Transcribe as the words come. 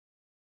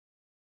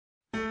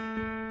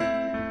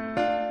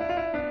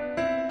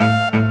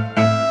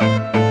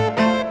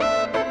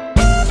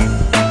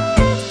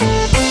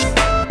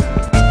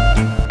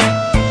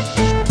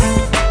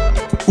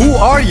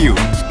you.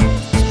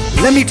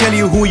 Let me tell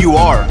you who you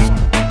are.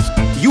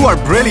 You are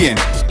brilliant,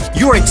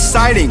 you are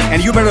exciting,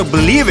 and you better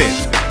believe it.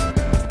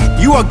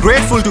 You are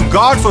grateful to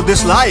God for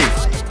this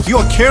life. You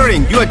are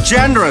caring, you are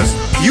generous,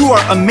 you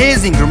are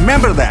amazing,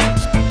 remember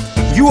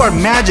that. You are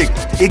magic,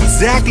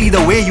 exactly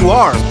the way you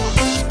are.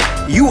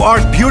 You are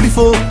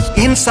beautiful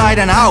inside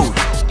and out.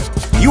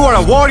 You are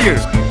a warrior,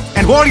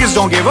 and warriors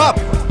don't give up.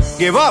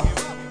 Give up,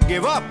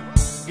 give up,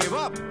 give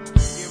up,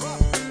 give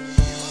up.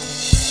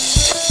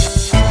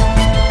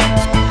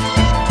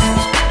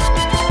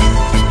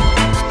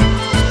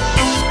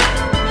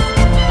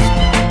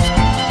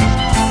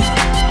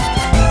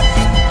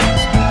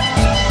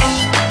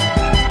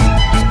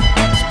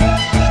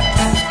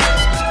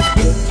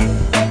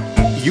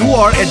 You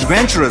are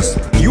adventurous.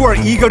 You are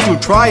eager to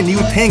try new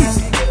things.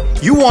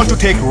 You want to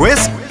take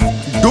risks?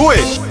 Do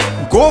it.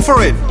 Go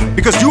for it,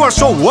 because you are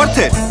so worth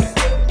it.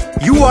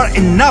 You are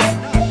enough,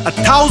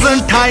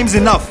 1,000 times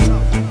enough.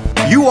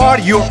 You are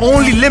your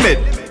only limit.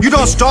 You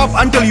don't stop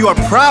until you are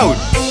proud.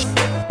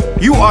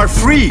 You are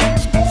free,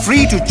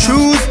 free to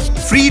choose,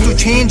 free to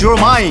change your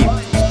mind.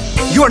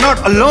 You are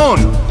not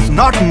alone,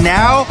 not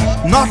now,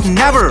 not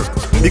never,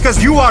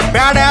 because you are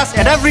badass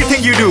at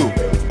everything you do.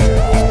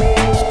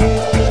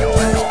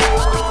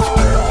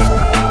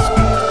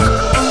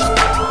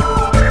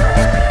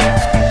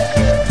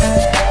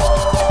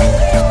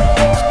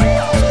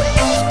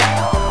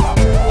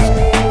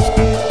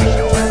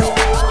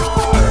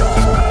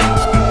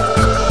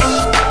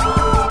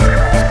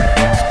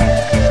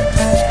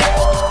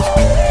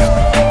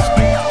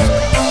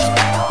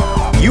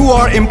 You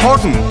are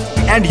important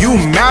and you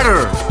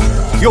matter.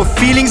 Your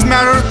feelings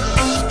matter,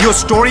 your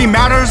story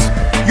matters,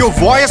 your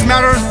voice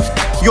matters,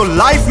 your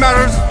life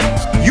matters.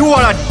 You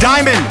are a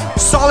diamond,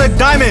 solid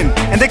diamond,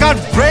 and they can't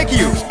break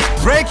you,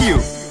 break you,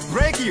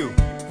 break you,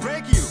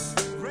 break you,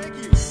 break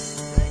you.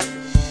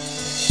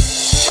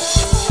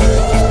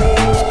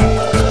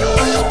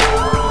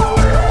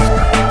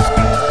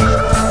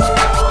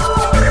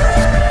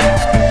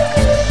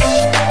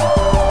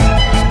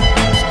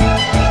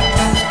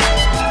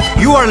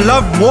 You are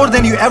loved more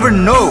than you ever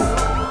know.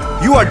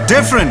 You are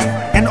different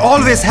and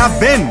always have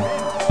been.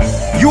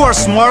 You are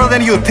smarter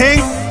than you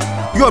think.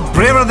 You are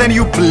braver than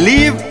you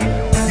believe.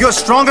 You are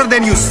stronger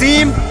than you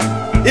seem.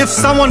 If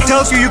someone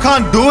tells you you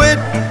can't do it,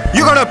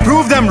 you gotta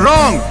prove them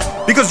wrong,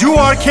 because you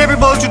are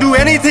capable to do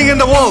anything in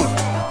the world.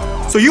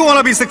 So you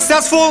wanna be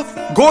successful?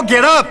 Go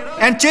get up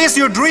and chase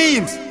your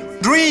dreams.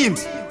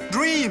 Dreams,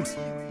 dreams.